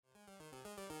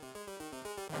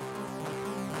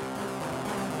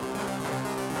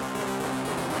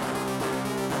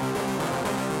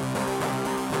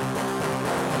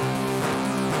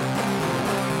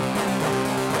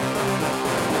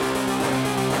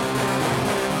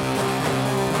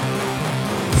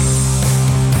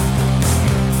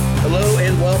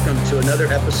another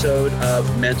episode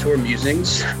of Mentor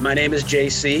Musings. My name is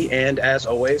JC, and as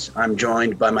always, I'm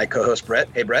joined by my co-host, Brett.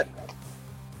 Hey, Brett.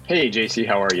 Hey, JC.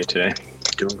 How are you today?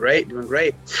 Doing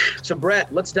great. So,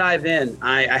 Brett, let's dive in.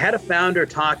 I had a founder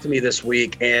talk to me this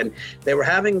week, and they were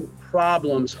having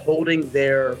problems holding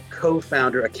their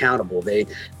co-founder accountable.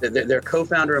 Their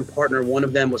co-founder and partner, one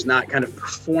of them was not kind of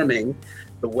performing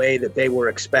the way that they were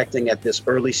expecting at this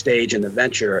early stage in the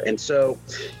venture. And so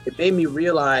it made me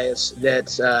realize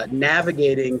that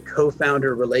navigating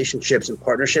co-founder relationships and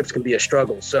partnerships can be a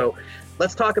struggle. So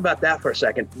let's talk about that for a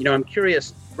second. I'm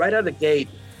curious, right out of the gate,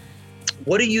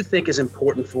 what do you think is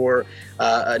important for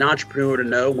an entrepreneur to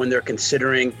know when they're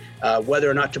considering whether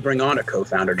or not to bring on a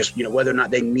co-founder, just whether or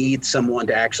not they need someone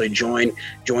to actually join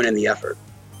in the effort?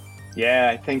 Yeah,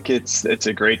 I think it's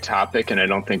a great topic, and I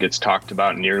don't think it's talked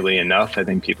about nearly enough. I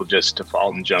think people just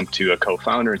default and jump to a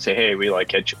co-founder and say, hey, we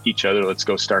like each other, let's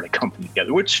go start a company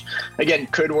together, which, again,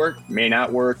 could work, may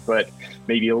not work, but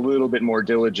maybe a little bit more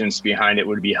diligence behind it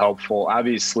would be helpful.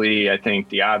 Obviously, I think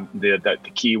the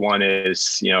key one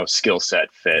is, skill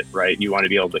set fit, right? You want to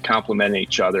be able to complement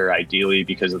each other, ideally,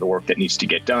 because of the work that needs to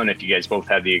get done. If you guys both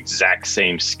have the exact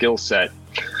same skill set,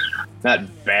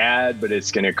 not bad, but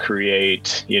it's going to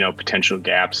create, potential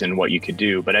gaps in what you could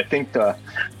do. But I think the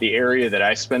area that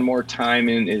I spend more time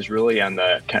in is really on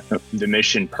the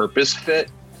mission purpose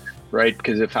fit, right?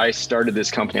 Because if I started this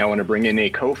company, I want to bring in a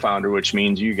co-founder, which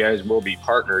means you guys will be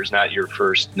partners, not your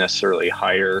first necessarily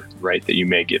hire, right? That you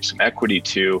may give some equity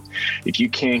to. If you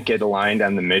can't get aligned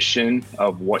on the mission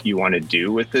of what you want to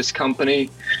do with this company,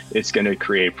 it's going to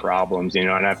create problems, and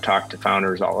I've talked to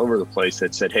founders all over the place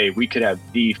that said, hey, we could have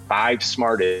the 5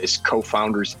 smartest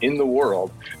co-founders in the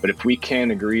world, but if we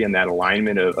can't agree on that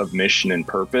alignment of mission and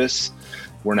purpose,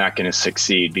 we're not going to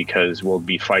succeed because we'll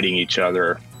be fighting each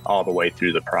other all the way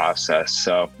through the process.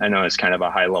 So I know it's kind of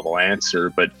a high level answer,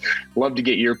 but love to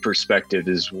get your perspective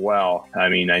as well. I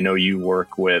mean, I know you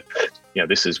work with,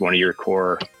 this is one of your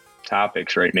core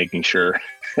topics, right? Making sure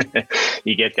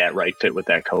you get that right fit with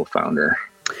that co-founder.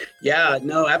 Yeah,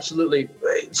 no, absolutely.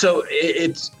 So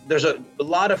there's a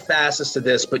lot of facets to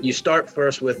this, but you start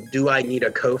first with, do I need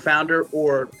a co-founder?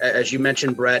 Or as you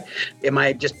mentioned, Brett, am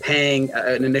I just paying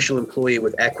an initial employee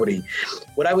with equity?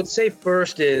 What I would say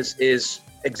first is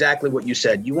exactly what you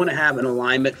said. You want to have an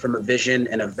alignment from a vision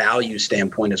and a value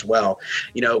standpoint as well.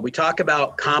 We talk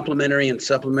about complementary and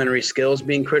supplementary skills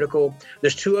being critical.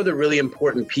 There's 2 other really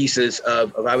important pieces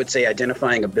of I would say,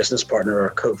 identifying a business partner or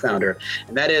a co-founder,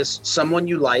 and that is someone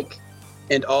you like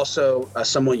and also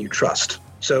someone you trust.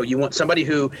 So you want somebody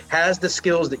who has the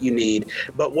skills that you need,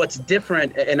 but what's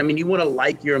different, and I mean, you want to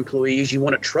like your employees, you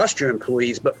want to trust your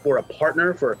employees, but for a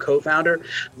partner, for a co-founder,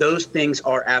 those things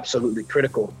are absolutely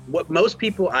critical. What most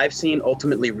people I've seen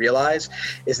ultimately realize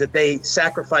is that they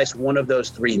sacrifice one of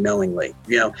those 3 knowingly,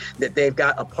 that they've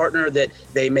got a partner that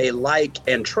they may like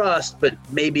and trust, but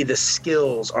maybe the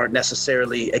skills aren't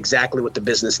necessarily exactly what the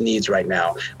business needs right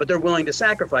now, but they're willing to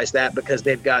sacrifice that because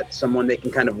they've got someone they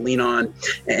can kind of lean on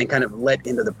and kind of let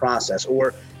into the process.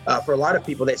 Or for a lot of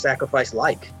people, they sacrifice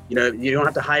you don't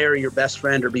have to hire your best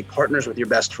friend or be partners with your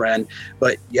best friend,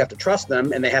 but you have to trust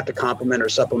them and they have to complement or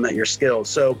supplement your skills.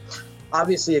 So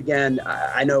obviously, again,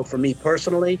 I know for me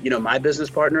personally, my business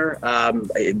partner,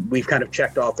 we've kind of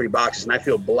checked all 3 boxes, and I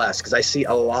feel blessed because I see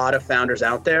a lot of founders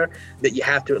out there that you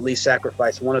have to at least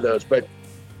sacrifice one of those. But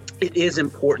it is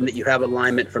important that you have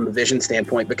alignment from a vision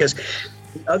standpoint, because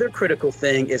the other critical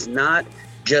thing is not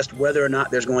just whether or not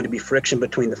there's going to be friction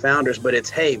between the founders, but it's,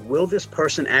 hey, will this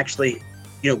person actually,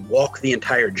 walk the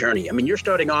entire journey? I mean, you're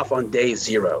starting off on day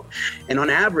 0. And on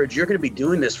average, you're going to be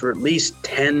doing this for at least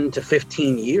 10 to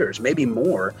 15 years, maybe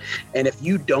more. And if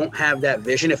you don't have that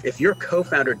vision, if your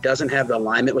co-founder doesn't have the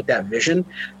alignment with that vision,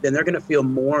 then they're going to feel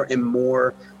more and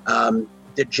more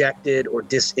dejected or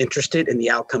disinterested in the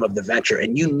outcome of the venture.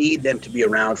 And you need them to be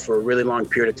around for a really long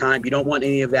period of time. You don't want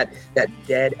any of that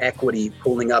dead equity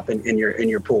pulling up in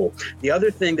your pool. The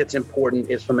other thing that's important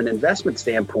is from an investment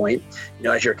standpoint,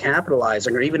 as you're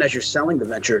capitalizing or even as you're selling the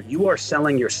venture, you are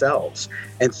selling yourselves.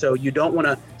 And so you don't want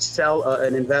to sell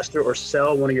an investor or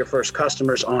sell one of your first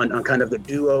customers on kind of the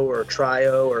duo or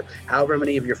trio or however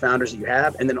many of your founders that you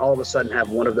have, and then all of a sudden have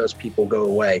one of those people go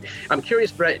away. I'm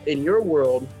curious, Brett, in your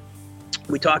world,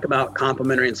 we talk about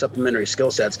complementary and supplementary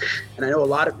skill sets, and I know a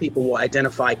lot of people will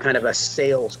identify kind of a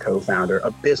sales co-founder,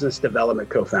 a business development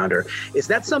co-founder. Is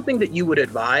that something that you would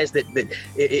advise that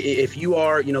if you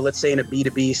are, let's say in a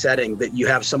B2B setting, that you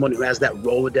have someone who has that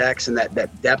Rolodex and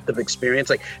that depth of experience,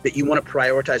 like that you want to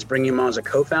prioritize bringing them on as a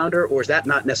co-founder, or is that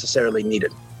not necessarily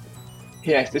needed?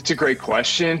 Yeah, it's a great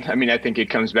question. I mean, I think it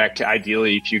comes back to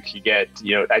ideally if you could get,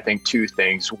 I think two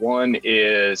things. One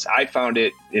is I found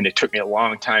it, and it took me a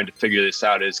long time to figure this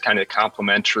out, is kind of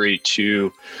complementary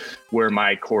to where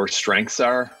my core strengths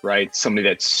are, right? Somebody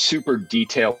that's super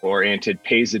detail oriented,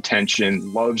 pays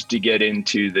attention, loves to get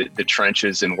into the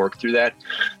trenches and work through that.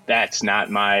 That's not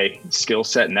my skill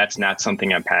set, and that's not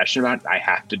something I'm passionate about. I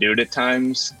have to do it at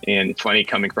times. And it's funny,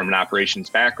 coming from an operations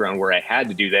background where I had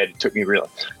to do that, it took me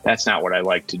that's not what I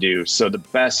like to do. So the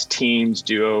best teams,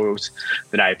 duos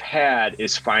that I've had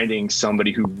is finding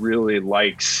somebody who really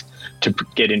likes to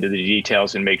get into the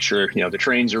details and make sure, the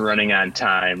trains are running on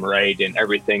time, right? And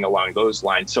everything along those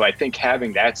lines. So I think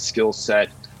having that skill set,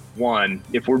 one,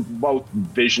 if we're both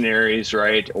visionaries,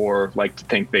 right, or like to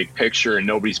think big picture and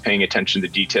nobody's paying attention to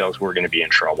the details, we're going to be in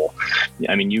trouble.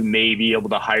 I mean, you may be able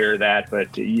to hire that,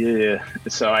 but yeah.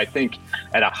 So I think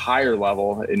at a higher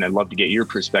level, and I'd love to get your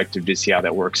perspective to see how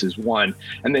that works, is one.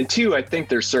 And then two, I think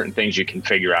there's certain things you can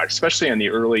figure out, especially in the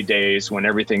early days when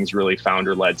everything's really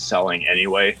founder-led selling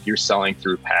anyway. You're selling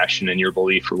through passion and your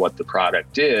belief for what the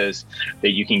product is,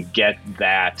 that you can get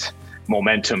that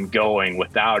momentum going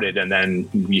without it, and then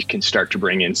you can start to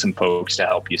bring in some folks to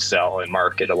help you sell and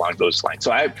market along those lines.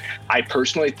 So I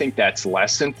personally think that's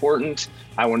less important.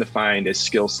 I want to find a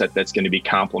skill set that's going to be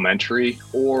complementary,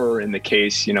 or in the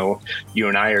case, you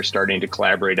and I are starting to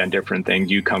collaborate on different things.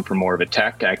 You come from more of a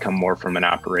tech, I come more from an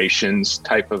operations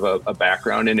type of a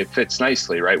background, and it fits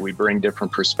nicely, right? We bring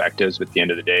different perspectives, but at the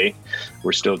end of the day,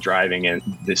 we're still driving in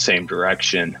the same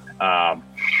direction.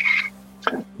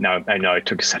 Now, I know I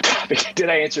took us off topic. Did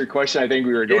I answer your question? I think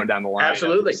we were going down the line.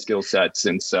 Absolutely. Of skill sets.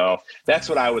 And so that's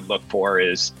what I would look for,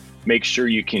 is make sure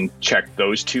you can check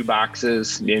those two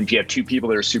boxes. And if you have two people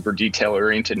that are super detail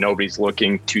oriented, nobody's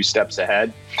looking 2 steps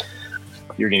ahead,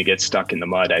 you're going to get stuck in the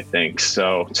mud, I think.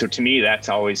 So to me, that's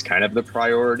always kind of the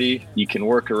priority. You can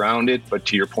work around it, but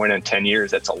to your point on 10 years,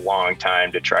 that's a long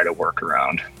time to try to work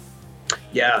around.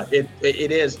 Yeah, it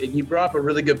is. You brought up a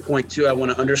really good point too, I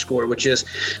want to underscore, which is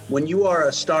when you are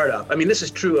a startup, I mean, this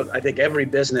is true of, I think, every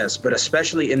business, but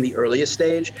especially in the earliest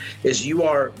stage, is you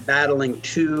are battling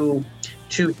two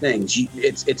things.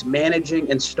 It's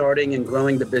managing and starting and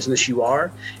growing the business you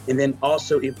are, and then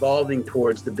also evolving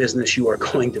towards the business you are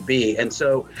going to be. And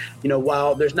so,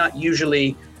 while there's not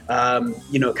usually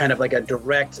kind of like a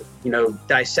direct,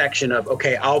 dissection of,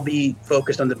 okay, I'll be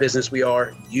focused on the business we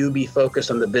are, you be focused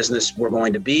on the business we're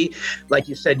going to be. Like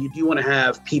you said, you do want to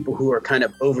have people who are kind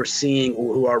of overseeing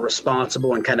or who are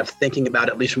responsible and kind of thinking about,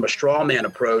 at least from a straw man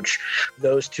approach,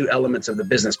 those two elements of the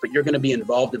business, but you're going to be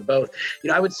involved in both.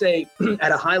 I would say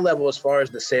at a high level, as far as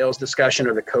the sales discussion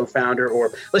or the co-founder,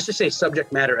 or let's just say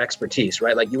subject matter expertise,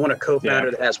 right? Like you want a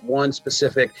co-founder that has one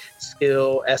specific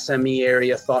skill, SME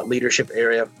area, thought leadership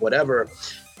area, whatever.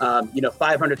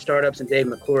 500 startups and Dave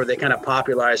McClure, they kind of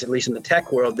popularized, at least in the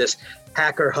tech world, this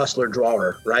hacker, hustler,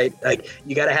 drawer, right? Like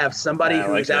you got to have somebody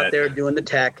who's out there doing the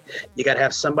tech. You got to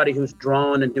have somebody who's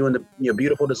drawn and doing the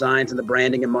beautiful designs and the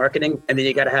branding and marketing. And then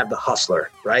you got to have the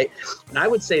hustler, right? And I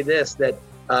would say this, that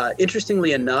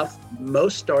interestingly enough,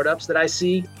 most startups that I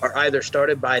see are either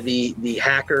started by the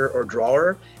hacker or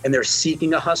drawer, and they're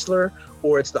seeking a hustler,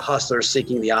 or it's the hustler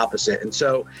seeking the opposite. And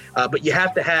so, but you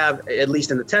have to have, at least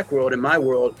in the tech world, in my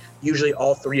world, usually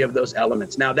all three of those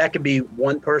elements. Now that could be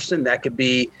one person, that could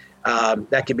be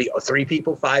 3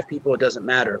 people, 5 people, it doesn't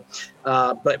matter.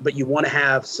 But you want to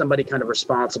have somebody kind of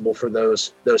responsible for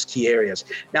those key areas.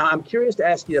 Now, I'm curious to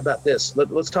ask you about this.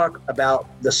 Let's talk about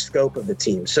the scope of the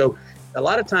team. So a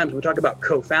lot of times when we talk about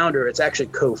co-founder, it's actually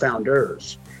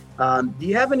co-founders. Do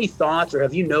you have any thoughts, or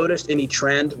have you noticed any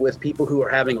trend with people who are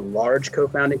having large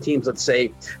co-founding teams, let's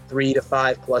say 3 to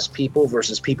 5 plus people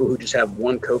versus people who just have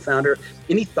one co-founder?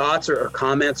 Any thoughts or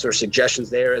comments or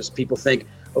suggestions there as people think,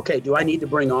 okay, do I need to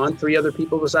bring on 3 other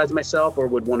people besides myself, or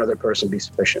would one other person be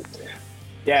sufficient?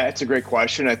 Yeah, it's a great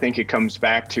question. I think it comes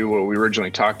back to what we originally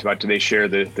talked about. Do they share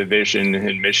the vision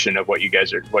and mission of what you're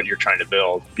trying to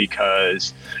build?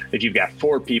 Because if you've got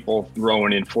 4 people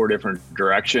rowing in 4 different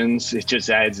directions, it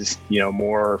just adds,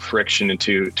 more friction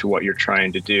into what you're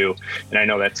trying to do. And I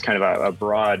know that's kind of a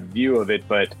broad view of it,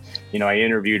 but, I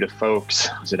interviewed folks,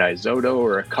 was it Isoto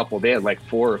or a couple, they had like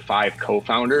 4 or 5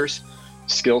 co-founders,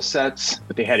 skill sets,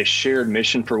 but they had a shared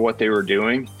mission for what they were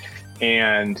doing.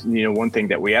 And, one thing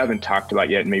that we haven't talked about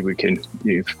yet, maybe we can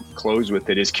close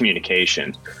with it, is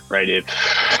communication, right? If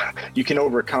you can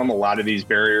overcome a lot of these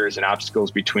barriers and obstacles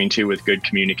between 2 with good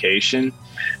communication,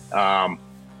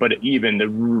 but even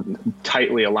the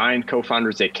tightly aligned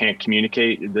co-founders that can't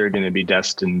communicate, they're going to be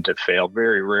destined to fail.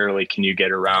 Very rarely can you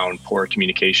get around poor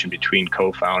communication between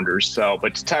co-founders. So,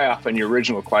 but to tie off on your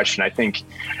original question, I think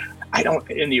I don't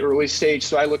in the early stage.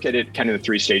 So I look at it kind of the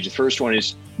 3 stages. The first one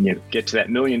is, get to that $1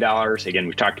 million. Again,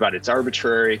 we've talked about it's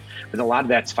arbitrary, but a lot of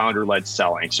that's founder-led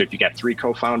selling. So if you got 3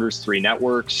 co-founders, 3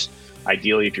 networks,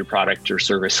 ideally, if your product or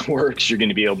service works, you're going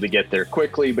to be able to get there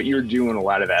quickly, but you're doing a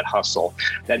lot of that hustle.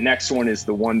 That next one is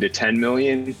the 1 to 10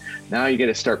 million. Now you got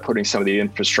to start putting some of the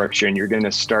infrastructure and you're going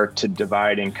to start to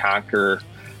divide and conquer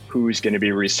who's going to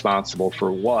be responsible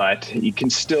for what. You can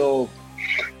still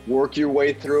work your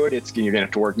way through it. You're going to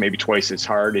have to work maybe twice as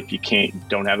hard if you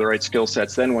don't have the right skill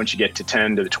sets. Then once you get to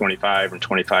 10 to 25 and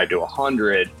 25 to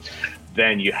 100,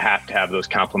 then you have to have those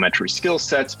complementary skill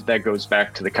sets. But that goes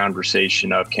back to the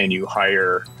conversation of, can you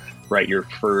hire your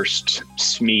first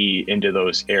SME into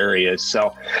those areas?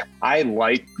 So I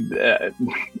like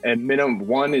at minimum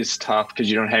 1 is tough because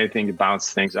you don't have anything to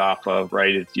bounce things off of,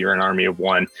 right? If you're an army of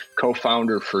 1.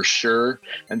 Co-founder for sure.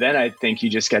 And then I think you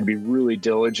just got to be really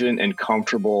diligent and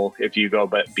comfortable if you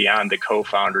go beyond the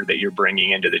co-founder that you're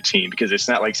bringing into the team, because it's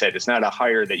not, like I said, it's not a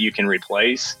hire that you can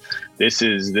replace. This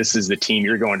is the team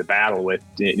you're going to battle with,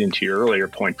 into your earlier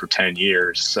point, for 10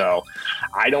 years. So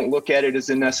I don't look at it as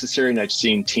a necessary, and I've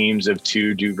seen teams of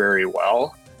 2 do very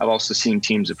well. I've also seen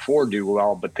teams of 4 do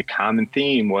well, but the common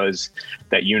theme was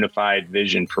that unified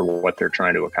vision for what they're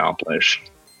trying to accomplish.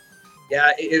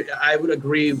 Yeah, I would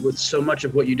agree with so much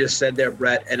of what you just said there,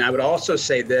 Brett. And I would also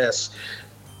say this.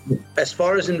 As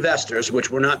far as investors, which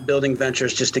we're not building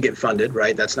ventures just to get funded,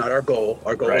 right? That's not our goal.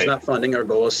 Our goal is not funding. Our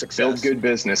goal is success. Build good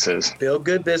businesses. Build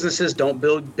good businesses. Don't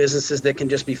build businesses that can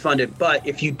just be funded. But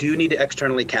if you do need to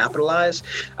externally capitalize,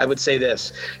 I would say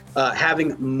this.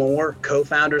 Having more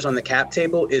co-founders on the cap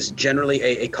table is generally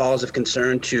a cause of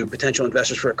concern to potential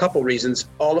investors for a couple reasons.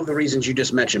 All of the reasons you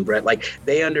just mentioned, Brett. Like,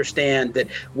 they understand that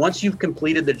once you've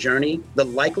completed the journey, the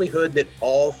likelihood that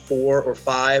all 4 or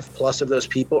 5 plus of those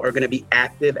people are going to be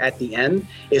active at the end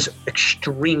is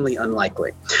extremely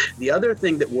unlikely. The other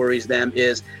thing that worries them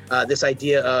is this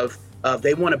idea of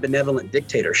they want a benevolent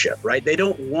dictatorship, right? They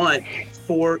don't want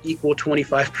 4 equal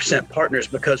 25% partners,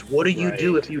 because what do you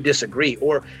do if you disagree?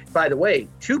 Or, by the way,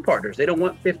 2 partners, they don't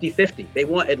want 50-50. They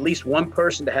want at least one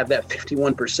person to have that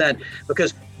 51%,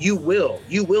 because you will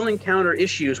encounter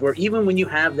issues where even when you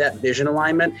have that vision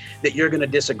alignment, that you're going to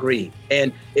disagree.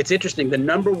 And it's interesting, the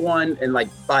number one, and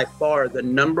by far the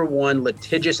number one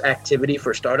litigious activity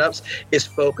for startups is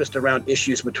focused around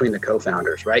issues between the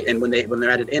co-founders, right? And when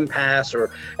they're at an impasse,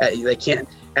 or they can't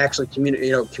actually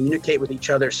communicate with each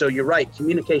other. So you're right,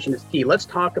 communication is key. Let's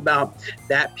talk about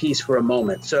that piece for a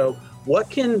moment. So what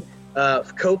can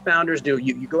co-founders do?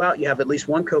 You go out, you have at least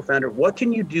one co-founder. What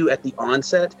can you do at the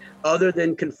onset other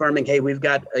than confirming, hey, we've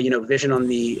got vision on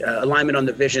the alignment on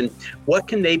the vision? What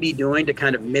can they be doing to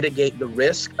kind of mitigate the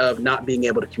risk of not being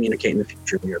able to communicate in the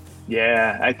future here?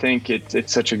 Yeah, I think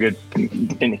it's such a good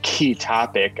and a key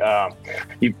topic.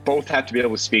 You both have to be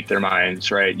able to speak their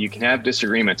minds, right? You can have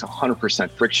disagreements.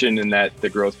 100% friction in that the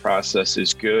growth process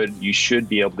is good. You should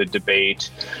be able to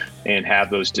debate and have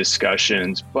those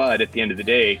discussions, but at the end of the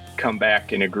day, come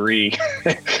back and agree,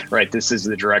 right? This is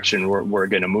the direction we're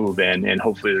going to move in, and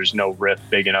hopefully there's no rift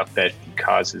big enough that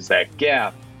causes that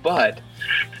gap. But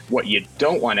what you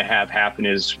don't want to have happen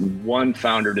is one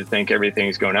founder to think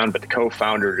everything's going on, but the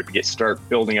co-founder to start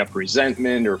building up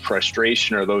resentment or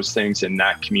frustration or those things and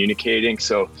not communicating.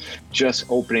 So just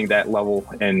opening that level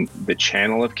and the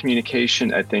channel of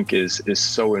communication, I think is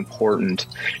so important.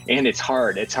 And it's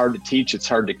hard. It's hard to teach. It's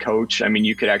hard to coach. I mean,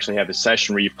 you could actually have a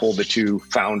session where you pull the 2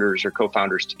 founders or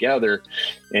co-founders together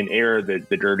and air the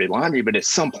dirty laundry, but at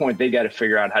some point they got to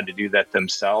figure out how to do that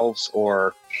themselves.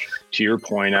 Or to your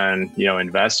point on,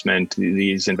 investment,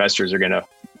 these investors are going to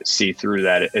see through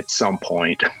that at some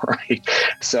point, right?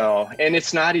 So, and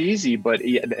it's not easy,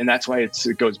 and that's why it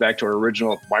goes back to our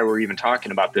original, why we're even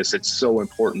talking about this. It's so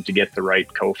important to get the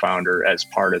right co-founder as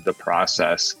part of the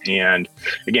process. And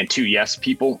again, 2 yes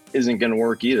people isn't going to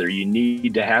work either. You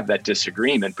need to have that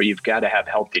disagreement, but you've got to have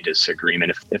healthy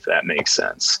disagreement, if that makes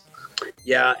sense.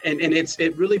 Yeah, and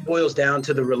it really boils down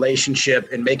to the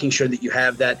relationship and making sure that you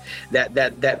have that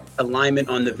alignment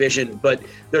on the vision. But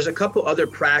there's a couple other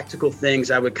practical things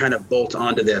I would kind of bolt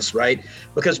onto this, right?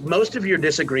 Because most of your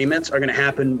disagreements are going to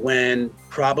happen when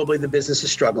probably the business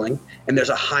is struggling and there's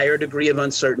a higher degree of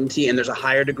uncertainty and there's a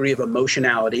higher degree of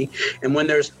emotionality. And when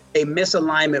there's a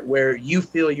misalignment where you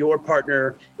feel your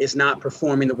partner is not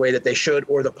performing the way that they should,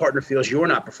 or the partner feels you're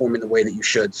not performing the way that you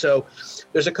should. So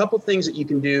there's a couple things that you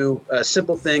can do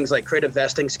simple things like create a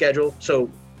vesting schedule. So,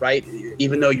 right,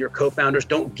 even though you're co-founders,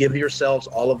 don't give yourselves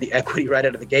all of the equity right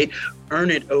out of the gate. Earn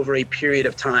it over a period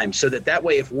of time, so that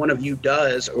way, if one of you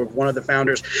does, or one of the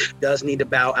founders does need to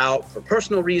bow out for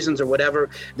personal reasons or whatever,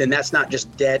 then that's not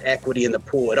just dead equity in the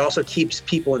pool. It also keeps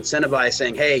people incentivized,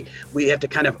 saying, hey, we have to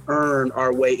kind of earn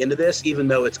our way into this, even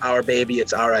though it's our baby,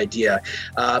 it's our idea.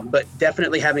 But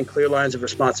definitely having clear lines of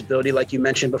responsibility, like you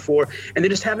mentioned before, and then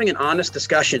just having an honest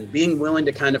discussion, being willing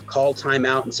to kind of call time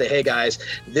out and say, hey guys,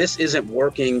 this isn't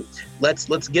working.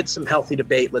 Let's get some healthy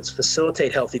debate. Let's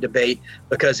facilitate healthy debate,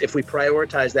 because if we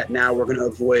prioritize that now, we're going to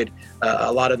avoid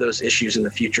a lot of those issues in the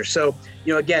future. So,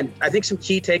 again, I think some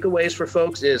key takeaways for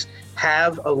folks is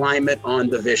have alignment on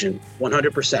the vision,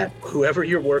 100%. Whoever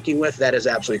you're working with, that is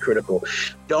absolutely critical.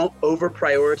 Don't over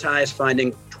prioritize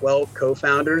finding 12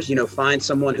 co-founders. Find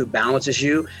someone who balances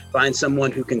you, find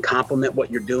someone who can complement what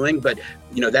you're doing, but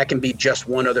that can be just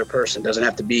one other person. It doesn't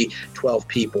have to be 12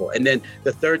 people. And then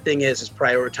the third thing is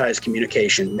prioritize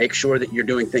communication. Make sure that you're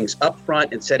doing things up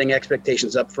front and setting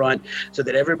expectations up front, so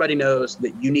that everybody knows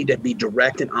that you need to be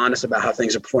direct and honest about how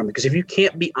things are performing. Because if you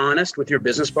can't be honest with your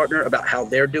business partner about how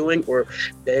they're doing, or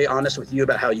they honest with you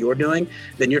about how you're doing,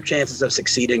 then your chances of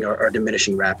succeeding are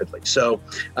diminishing rapidly. So,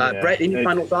 Brett, any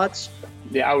final thoughts?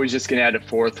 Yeah, I was just going to add a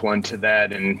fourth one to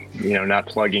that, and, not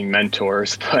plugging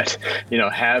mentors, but,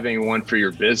 having one for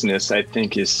your business, I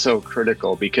think is so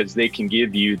critical, because they can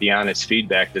give you the honest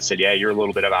feedback that said, yeah, you're a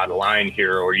little bit out of line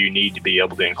here, or you need to be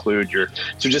able to include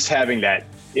so just having that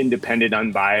independent,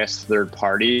 unbiased third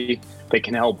party that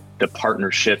can help the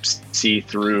partnerships see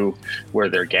through where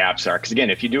their gaps are. Because again,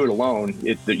 if you do it alone,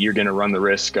 you're going to run the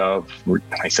risk of,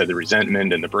 I said, the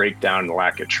resentment and the breakdown and the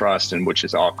lack of trust, and which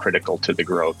is all critical to the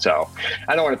growth. So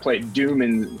I don't want to play doom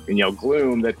and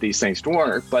gloom that these things don't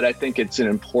work, but I think it's an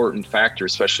important factor,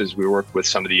 especially as we work with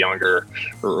some of the younger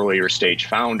or earlier stage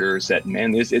founders, that,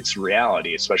 man, it's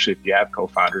reality, especially if you have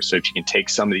co-founders. So if you can take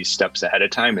some of these steps ahead of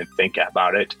time and think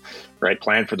about it, right,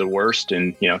 plan for the worst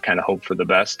and, kind of hope for the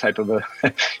best type of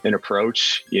an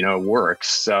approach, works.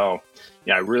 So,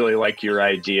 I really like your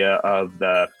idea of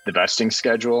the vesting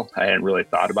schedule. I hadn't really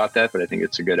thought about that, but I think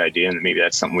it's a good idea. And maybe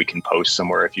that's something we can post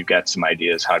somewhere if you've got some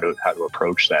ideas how to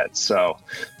approach that. So,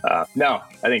 no,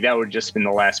 I think that would just been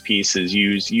the last piece, is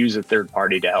use a third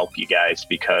party to help you guys,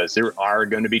 because there are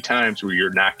going to be times where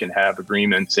you're not going to have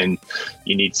agreements and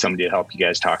you need somebody to help you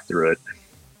guys talk through it.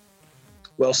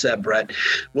 Well said, Brett.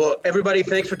 Well, everybody,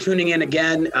 thanks for tuning in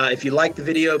again. If you like the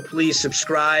video, please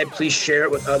subscribe. Please share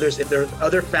it with others. If there are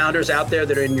other founders out there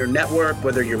that are in your network,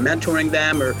 whether you're mentoring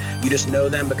them or you just know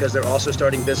them because they're also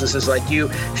starting businesses like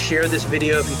you, share this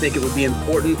video if you think it would be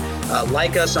important.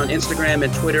 Like us on Instagram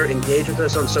and Twitter. Engage with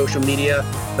us on social media.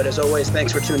 But as always,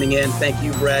 thanks for tuning in. Thank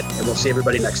you, Brett, and we'll see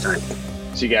everybody next time.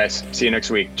 See you guys. See you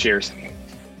next week. Cheers.